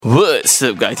What's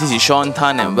up, guys? This is Sean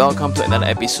Tan, and welcome to another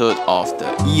episode of the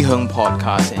Yiheng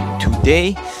Podcast. And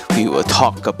today we will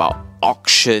talk about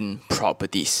auction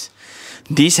properties.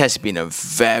 This has been a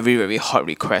very hot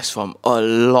request from a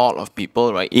lot of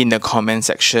people, right, in the comment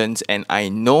sections. And I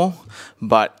know,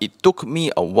 but it took me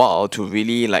a while to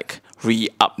really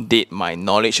re-update my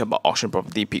knowledge about auction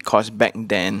property, because back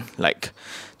then,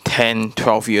 10,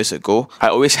 12 years ago, I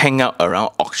always hang out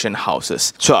around auction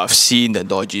houses. So I've seen the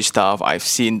dodgy stuff, I've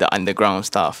seen the underground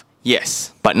stuff.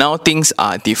 Yes, but now things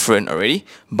are different already.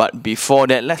 But before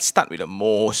that, let's start with the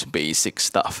most basic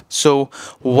stuff. So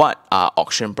what are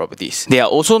auction properties? They are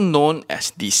also known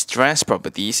as distressed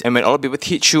properties. And when a lot of people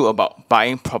teach you about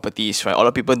buying properties, right, a lot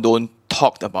of people don't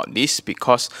talk about this,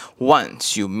 because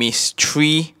once you miss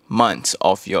 3 months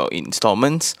of your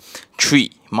installments, 3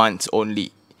 months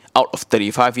only, out of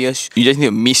 35 years, you just need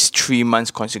to miss 3 months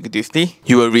consecutively,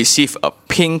 you will receive a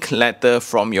pink letter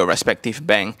from your respective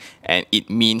bank, and it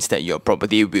means that your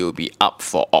property will be up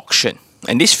for auction.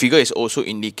 And this figure is also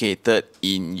indicated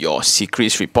in your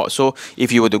secrets report. So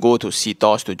if you were to go to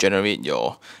CTOS to generate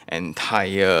your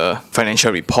entire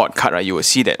financial report card, right, you will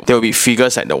see that there will be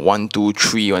figures like the 1, 2,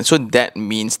 3 one. So that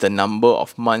means the number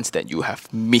of months that you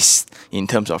have missed in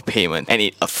terms of payment, and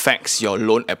it affects your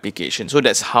loan application. So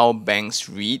that's how banks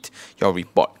read your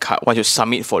report card. Once you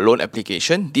submit for loan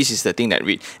application, this is the thing that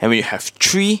read. And when you have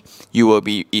 3, you will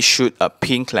be issued a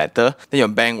pink letter. Then your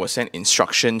bank will send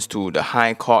instructions to the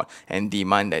High Court and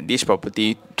demand that this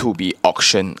property to be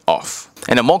auctioned off.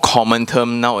 And a more common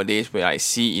term nowadays where I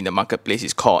see in the marketplace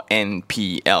is called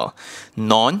NPL,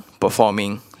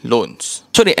 non-performing loans.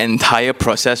 So the entire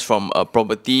process from a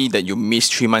property that you miss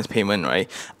 3 months payment, right,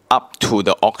 up to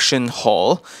the auction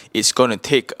hall, it's going to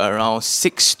take around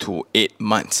 6 to 8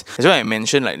 months. That's why I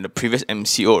mentioned the previous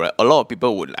MCO, right? A lot of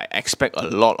people would expect a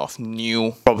lot of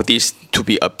new properties to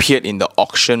be appeared in the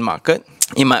auction market.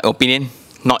 In my opinion,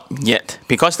 not yet,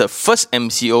 because the first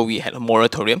MCO we had a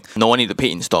moratorium, no one need to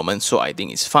pay installments, so I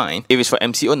think it's fine. If it's for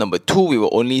MCO number 2, we will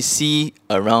only see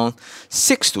around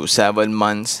 6 to 7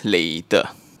 months later.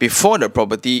 Before the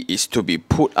property is to be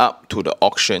put up to the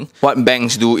auction, what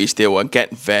banks do is they will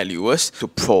get valuers to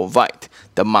provide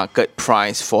the market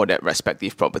price for that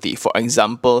respective property. For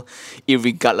example,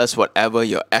 irregardless whatever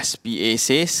your SPA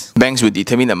says, banks will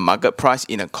determine the market price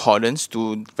in accordance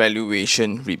to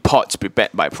valuation reports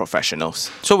prepared by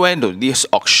professionals. So when this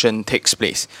auction takes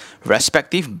place,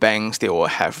 respective banks, they will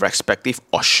have respective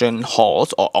auction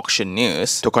halls or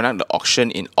auctioneers to conduct the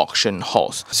auction in auction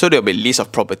halls. So there will be a list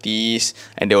of properties,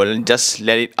 and they will just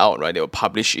let it out, right? They will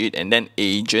publish it, and then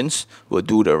agents will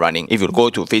do the running. If you go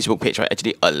to Facebook page, right,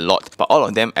 actually a lot, but all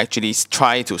of them actually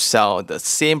try to sell the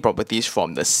same properties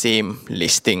from the same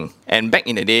listing. And back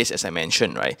in the days, as I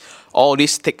mentioned, right, all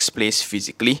this takes place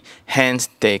physically, hence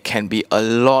there can be a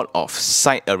lot of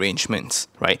side arrangements,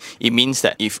 right? It means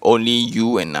that if only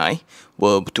you and I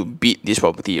were to bid this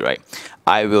property, right,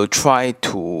 I will try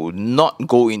to not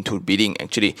go into bidding.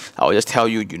 Actually, I will just tell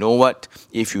you, you know what,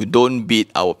 if you don't bid,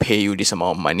 I will pay you this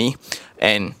amount of money.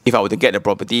 And if I were to get the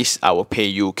properties, I will pay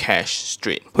you cash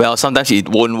straight. Well, sometimes it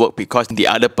won't work, because the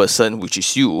other person, which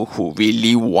is you, who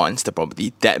really wants the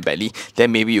property that badly,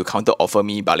 then maybe you counter offer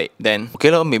me balik. Then,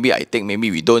 okay, maybe I take, maybe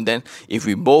we don't. Then, if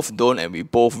we both don't and we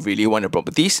both really want the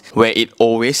properties, where it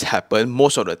always happens,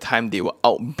 most of the time they will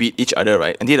outbid each other,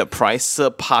 right, until the price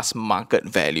surpass market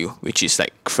value, which is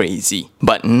crazy.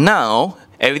 But now,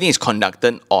 everything is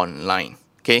conducted online.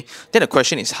 Okay, then the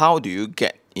question is, how do you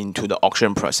get into the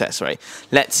auction process, right?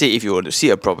 Let's say if you were to see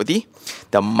a property,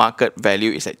 the market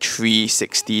value is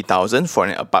 360,000 for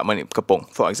an apartment in Kepong,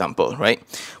 for example, right?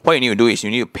 What you need to do is you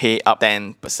need to pay up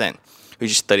 10%,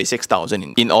 which is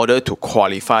 36,000 in order to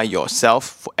qualify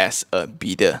yourself as a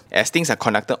bidder. As things are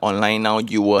conducted online now,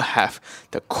 you will have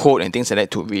the code and things like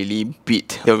that to really bid.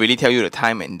 They'll really tell you the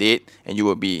time and date, and you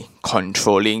will be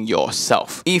controlling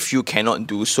yourself. If you cannot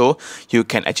do so, you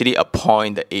can actually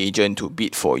appoint the agent to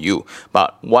bid for you.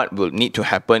 But what will need to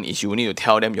happen is you need to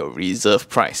tell them your reserve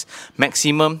price.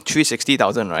 Maximum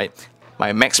 360,000, right?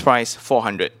 My max price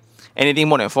 400. Anything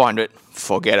more than 400,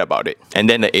 forget about it. And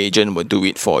then the agent will do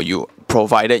it for you,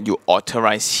 provided you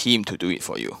authorize him to do it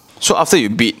for you. So after you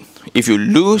bid, if you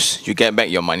lose, you get back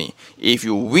your money. If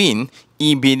you win,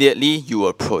 immediately you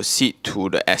will proceed to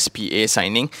the SPA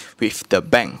signing with the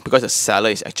bank, because the seller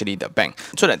is actually the bank.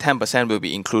 So that 10% will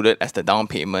be included as the down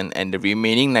payment, and the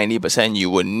remaining 90% you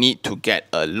will need to get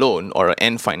a loan or an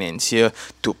end financier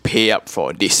to pay up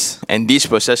for this. And this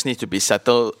process needs to be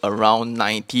settled around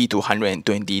 90 to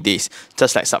 120 days,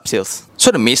 just like sub-sales.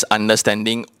 So the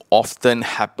misunderstanding often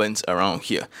happens around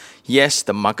here. Yes,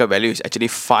 the market value is actually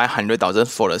 500,000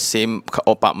 for the same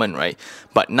apartment, right?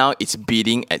 But now it's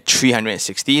bidding at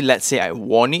 360. Let's say I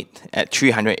won it at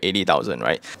 380,000,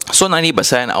 right? So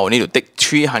 90%, I will need to take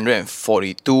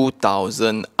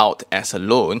 342,000 out as a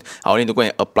loan. I will need to go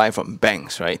and apply from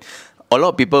banks, right? A lot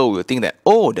of people will think that,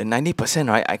 oh, the 90%,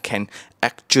 right? I can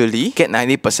actually get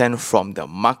 90% from the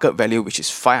market value, which is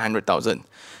 500,000.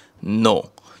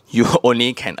 No. You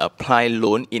only can apply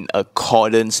loan in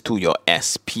accordance to your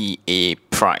SPA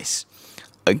price.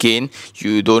 Again,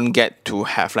 you don't get to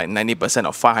have like 90%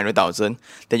 of 500,000,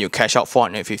 then you cash out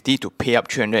 450 to pay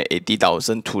up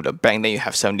 380,000 to the bank, then you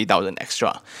have 70,000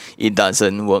 extra. It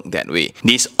doesn't work that way.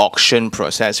 This auction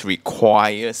process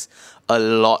requires a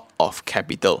lot of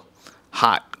capital,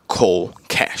 hard, cold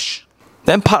cash.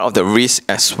 Then part of the risk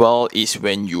as well is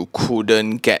when you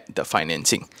couldn't get the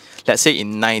financing. Let's say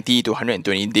in 90 to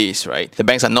 120 days, right? The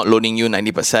banks are not loaning you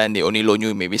 90%, they only loan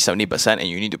you maybe 70% and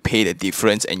you need to pay the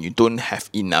difference and you don't have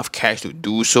enough cash to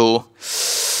do so.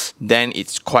 Then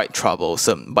it's quite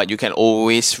troublesome. But you can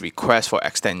always request for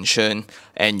extension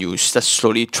and you just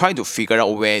slowly try to figure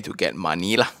out where to get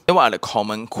money lah. Then what are the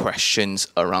common questions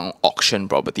around auction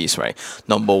properties, right?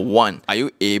 Number one, are you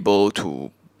able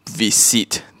to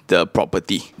visit the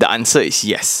property? The answer is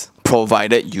yes,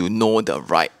 provided you know the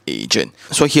right agent.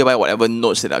 So hereby, whatever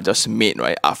notes that I've just made,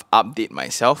 right, I've updated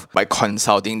myself by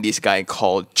consulting this guy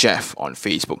called Jeff on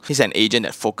Facebook. He's an agent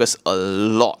that focuses a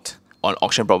lot on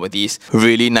auction properties.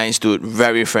 Really nice dude,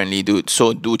 very friendly dude.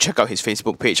 So do check out his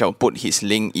Facebook page. I'll put his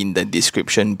link in the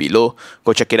description below.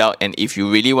 Go check it out. And if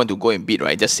you really want to go and bid,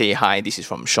 right, just say hi, this is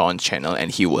from Sean's channel, and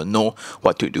he will know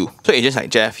what to do. So agents like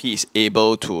Jeff, he is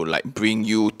able to like bring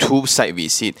you to site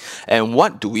visit. And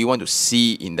what do we want to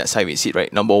see in that site visit,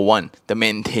 right? Number one, the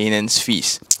maintenance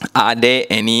fees. Are there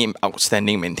any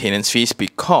outstanding maintenance fees?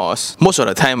 Because most of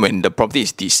the time when the property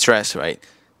is distressed, right,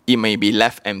 it may be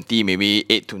left empty maybe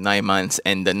 8 to 9 months,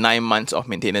 and the 9 months of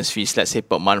maintenance fees, let's say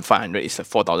per month 500 is like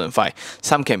 4,500.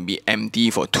 Some can be empty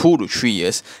for 2 to 3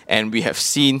 years, and we have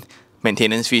seen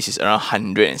maintenance fees is around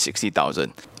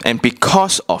 160,000. And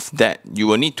because of that, you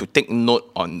will need to take note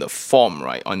on the form,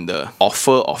 right, on the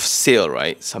offer of sale,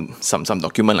 right, some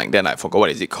document like that, I forgot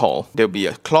what is it called. There'll be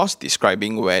a clause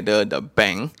describing whether the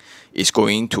bank is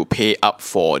going to pay up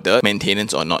for the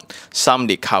maintenance or not. Some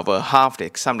they cover half,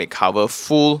 some they cover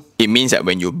full. It means that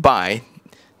when you buy,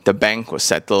 the bank will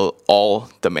settle all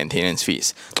the maintenance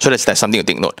fees. So that's something to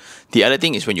take note. The other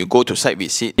thing is when you go to site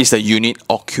visit, is the unit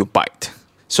occupied?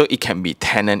 So it can be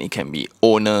tenant, it can be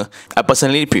owner. I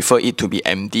personally prefer it to be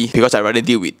empty because I rather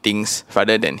deal with things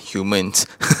rather than humans.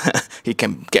 It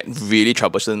can get really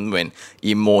troublesome when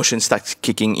emotion starts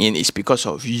kicking in. It's because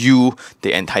of you,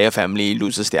 the entire family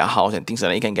loses their house and things like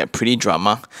that. It can get pretty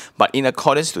drama. But in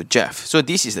accordance to Jeff, so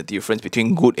this is the difference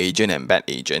between good agent and bad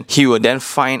agent. He will then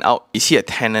find out, is he a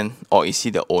tenant or is he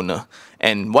the owner?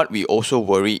 And what we also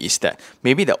worry is that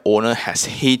maybe the owner has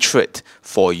hatred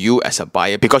for you as a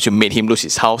buyer because you made him lose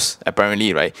his house,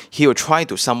 apparently, right? He will try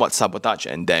to somewhat sabotage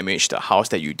and damage the house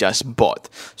that you just bought.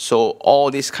 So all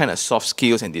these kind of soft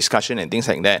skills and discussion and things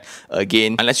like that,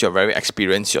 again, unless you're very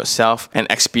experienced yourself, an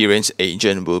experienced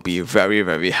agent will be very,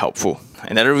 very helpful.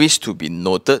 Another risk to be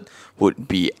noted would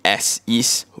be as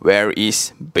is, where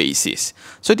is, basis.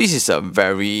 So this is a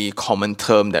very common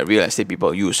term that real estate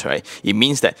people use, right? It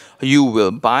means that you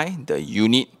will buy the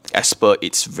unit as per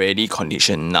its ready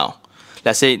condition now.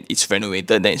 Let's say it's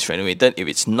renovated, then it's renovated. If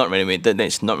it's not renovated, then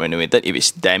it's not renovated. If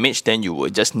it's damaged, then you will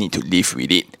just need to live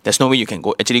with it. There's no way you can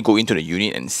actually go into the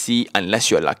unit and see unless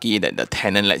you're lucky that the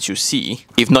tenant lets you see.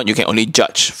 If not, you can only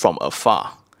judge from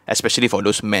afar. Especially for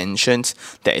those mansions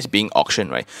that is being auctioned,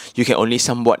 right? You can only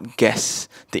somewhat guess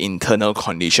the internal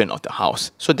condition of the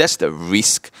house. So that's the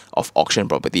risk of auction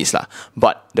properties lah.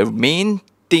 But the main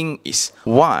thing is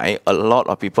why a lot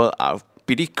of people are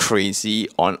pretty crazy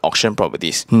on auction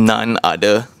properties. None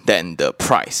other than the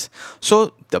price.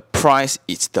 So the price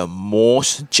is the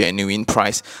most genuine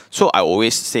price. So I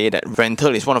always say that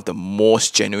rental is one of the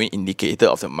most genuine indicator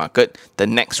of the market. The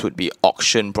next would be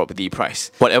auction property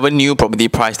price. Whatever new property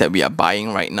price that we are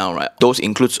buying right now, right? Those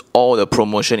includes all the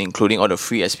promotion, including all the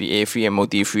free SPA, free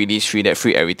MOT, free this, free that,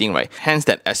 free everything, right? Hence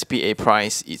that SPA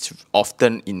price is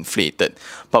often inflated.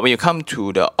 But when you come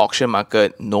to the auction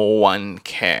market, no one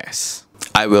cares.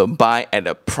 I will buy at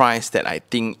a price that I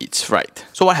think it's right.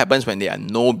 So what happens when there are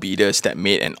no bidders that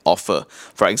made an offer?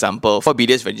 For example, 4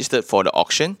 bidders registered for the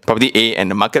auction, property A, and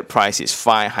the market price is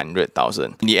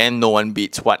 500,000. In the end, no one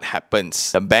bids. What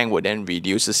happens? The bank will then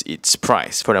reduces its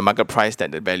price for the market price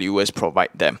that the valuers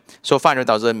provide them. So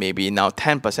 500,000 maybe now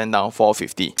 10% down,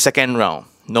 450. Second round,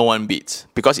 no one bids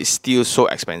because it's still so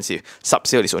expensive.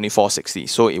 Sub-sale is only 460,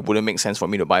 so it wouldn't make sense for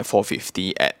me to buy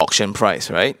 450 at auction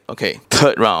price, right? Okay,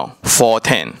 third round,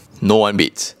 410, no one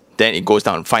bids. Then it goes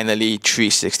down, finally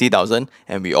 360,000,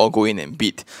 and we all go in and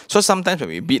bid. So sometimes when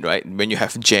we bid, right, when you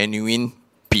have genuine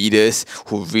bidders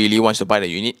who really wants to buy the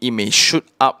unit, it may shoot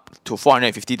up to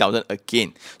 450,000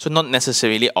 again. So not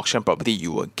necessarily auction property,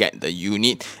 you will get the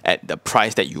unit at the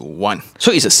price that you want.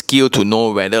 So it's a skill to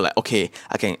know whether like, okay,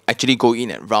 I can actually go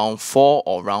in at round 4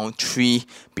 or round 3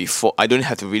 before, I don't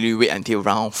have to really wait until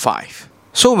round 5.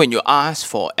 So when you ask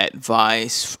for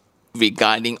advice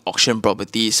regarding auction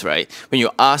properties, right, when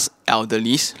you ask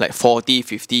elderlies like 40,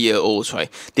 50-year-olds, right,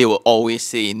 they will always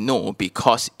say no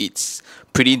because it's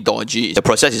pretty dodgy. The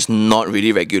process is not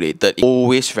really regulated. It's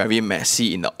always very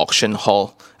messy in the auction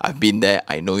hall. I've been there,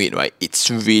 I know it, right? It's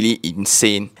really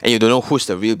insane. And you don't know who's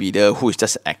the real bidder, who is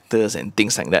just actors and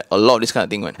things like that. A lot of this kind of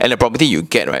thing, right? And the property you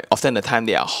get, right, often the time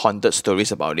there are haunted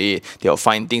stories about it. They'll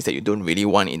find things that you don't really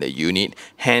want in the unit.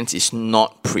 Hence, it's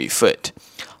not preferred.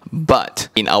 But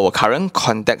in our current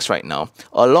context right now,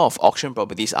 a lot of auction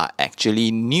properties are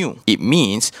actually new. It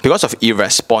means because of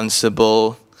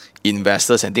irresponsible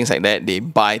investors and things like that, they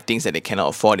buy things that they cannot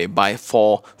afford. They buy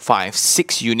 4, 5,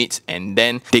 6 units and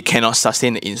then they cannot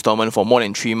sustain the installment for more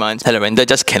than 3 months, and the renter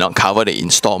just cannot cover the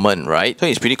installment, right? So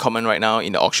it's pretty common right now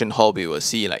in the auction hall. We will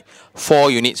see like 4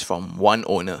 units from one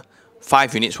owner,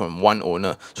 5 units from one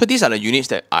owner. So these are the units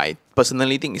that I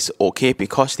personally think is okay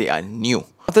because they are new.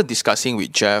 After discussing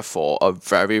with Jeff for a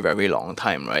very, very long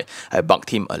time, right, I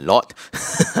bugged him a lot.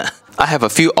 I have a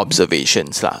few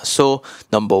observations lah. So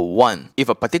number one, if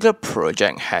a particular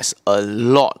project has a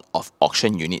lot of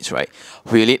auction units, right,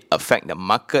 will it affect the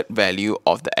market value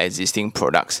of the existing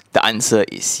products? The answer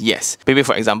is yes. Maybe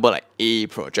for example like A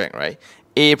project, right?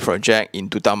 A project in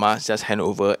Dutamas just hand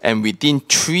over, and within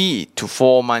 3 to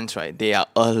 4 months, right, there are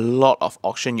a lot of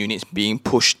auction units being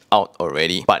pushed out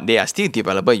already. But they are still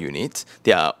developer units,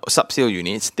 they are sub-sale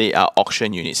units, they are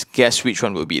auction units. Guess which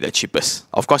one will be the cheapest?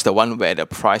 Of course, the one where the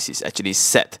price is actually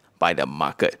set by the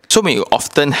market. So when you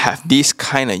often have these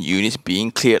kind of units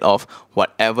being cleared off,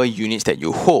 whatever units that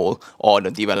you hold or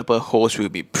the developer holds will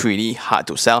be pretty hard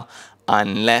to sell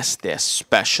unless there's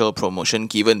special promotion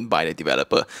given by the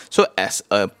developer. So as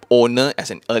an owner,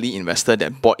 as an early investor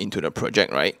that bought into the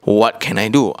project, right, what can I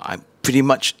do? I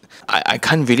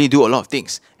can't really do a lot of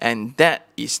things. And that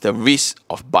is the risk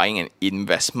of buying an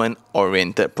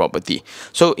investment-oriented property.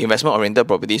 So investment-oriented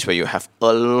properties where you have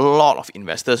a lot of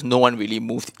investors, no one really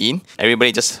moved in,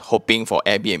 everybody just hoping for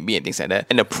Airbnb and things like that.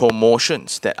 And the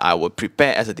promotions that I would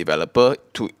prepare as a developer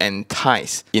to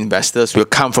entice investors will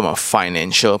come from a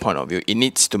financial point of view. It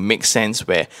needs to make sense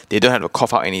where they don't have to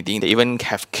cough out anything. They even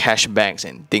have cashbacks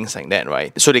and things like that,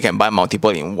 right? So they can buy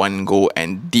multiple in one go,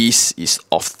 and this is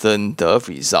often the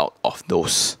result of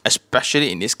those,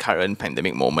 especially in this current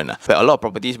pandemic moment, where a lot of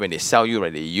properties, when they sell you,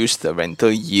 right, they use the rental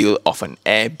yield of an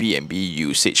Airbnb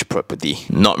usage property.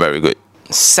 Not very good.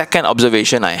 Second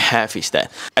observation I have is that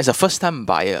as a first-time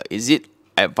buyer, is it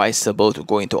advisable to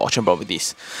go into auction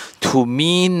properties? To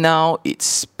me now,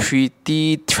 it's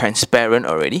pretty transparent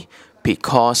already.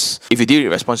 Because if you deal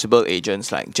with responsible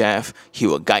agents like Jeff, he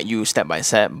will guide you step by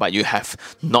step, but you have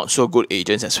not so good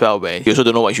agents as well where you also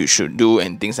don't know what you should do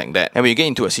and things like that. And when you get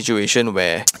into a situation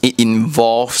where it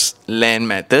involves land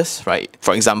matters, right?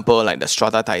 For example, like the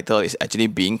strata title is actually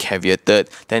being caveated,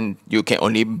 then you can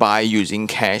only buy using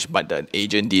cash, but the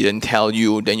agent didn't tell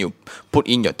you, then you put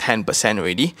in your 10%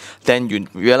 already, then you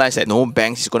realize that no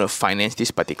bank is going to finance this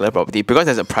particular property. Because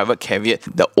there's a private caveat,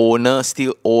 the owner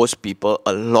still owes people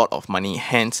a lot of money,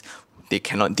 hence they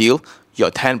cannot deal.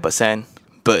 Your 10%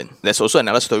 burn. There's also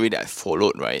another story that I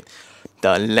followed, right?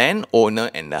 The landowner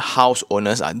and the house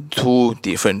owners are two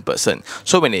different persons.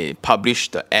 So when they publish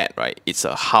the ad, right, it's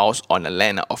a house on a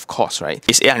land, of course, right?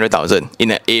 It's 800,000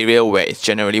 in an area where it's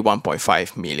generally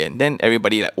 1.5 million. Then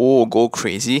everybody like, oh, go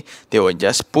crazy. They will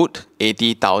just put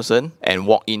 80,000 and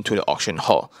walk into the auction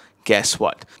hall. Guess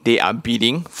what? They are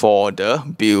bidding for the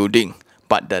building,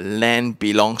 but the land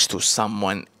belongs to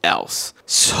someone else.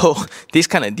 So these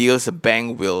kind of deals, the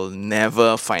bank will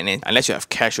never finance unless you have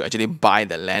cash to actually buy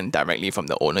the land directly from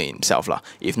the owner himself lah.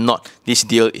 If not, this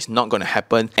deal is not going to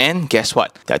happen. And guess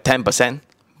what? That 10%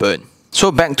 burn.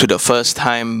 So back to the first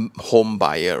time home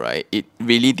buyer, right? It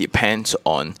really depends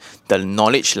on the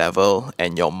knowledge level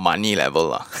and your money level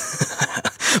lah.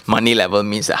 Money level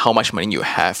means that how much money you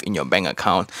have in your bank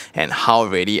account and how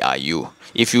ready are you.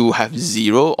 If you have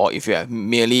zero, or if you have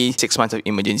merely 6 months of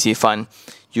emergency fund,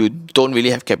 you don't really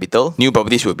have capital, new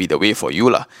properties will be the way for you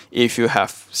lah. If you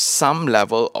have some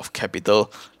level of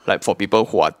capital, like for people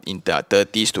who are in their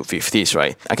 30s to 50s,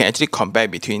 right? I can actually compare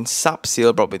between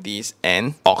sub-sale properties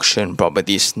and auction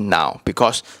properties now,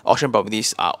 because auction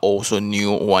properties are also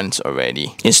new ones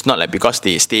already. It's not like because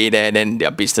they stay there, then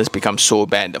their business becomes so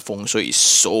bad, the feng shui is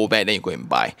so bad, then you go and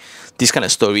buy. These kind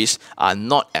of stories are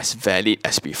not as valid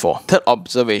as before. Third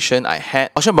observation I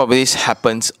had, auction properties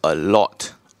happens a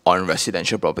lot on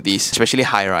residential properties, especially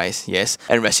high-rise, yes,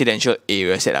 and residential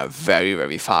areas that are very,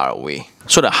 very far away.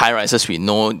 So the high-rises, we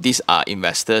know these are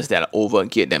investors that are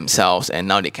overgeared themselves and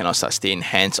now they cannot sustain,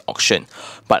 hence auction.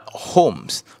 But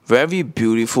homes, very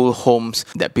beautiful homes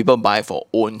that people buy for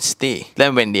own stay,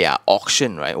 then when they are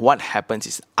auctioned, right, what happens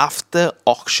is after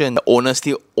auction, the owners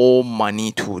still owe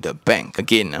money to the bank.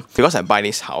 Again, because I buy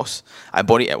this house, I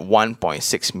bought it at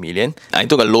 1.6 million. I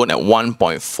took a loan at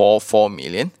 1.44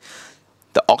 million.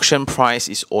 The auction price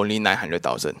is only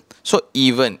 900,000. So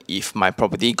even if my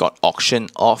property got auctioned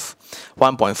off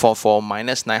 1.44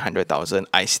 minus 900,000,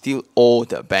 I still owe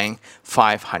the bank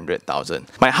 500,000.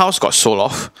 My house got sold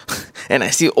off and I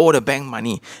still owe the bank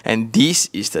money. And this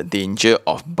is the danger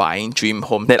of buying dream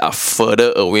homes that are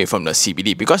further away from the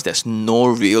CBD, because there's no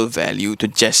real value to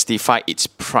justify its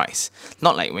price.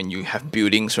 Not like when you have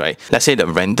buildings, right? Let's say the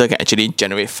renter can actually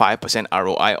generate 5%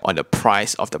 ROI on the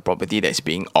price of the property that's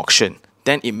being auctioned.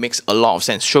 Then it makes a lot of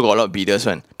sense. Sure, got a lot of bidders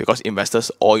one, because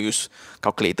investors all use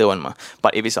calculator one ma.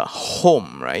 But if it's a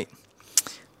home, right,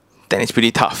 then it's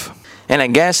pretty tough. And I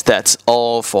guess that's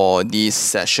all for this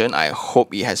session. I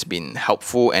hope it has been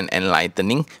helpful and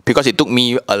enlightening, because it took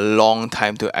me a long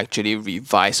time to actually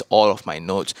revise all of my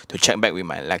notes, to check back with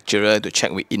my lecturer, to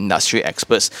check with industry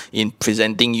experts in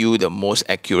presenting you the most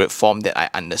accurate form that I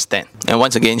understand. And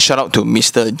once again, shout out to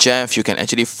Mr. Jeff. You can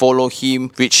actually follow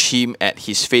him, reach him at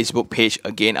his Facebook page.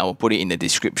 Again, I will put it in the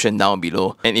description down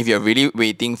below. And if you're really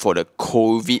waiting for the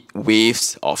COVID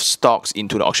waves of stocks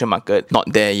into the auction market, not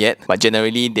there yet, but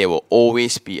generally there will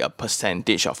always be a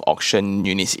percentage of auction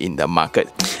units in the market.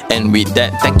 And with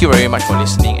that, thank you very much for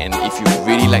listening. And if you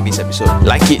really like this episode,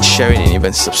 like it, share it, and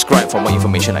even subscribe for more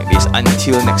information like this.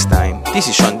 Until next time, this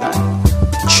is Sean Tan.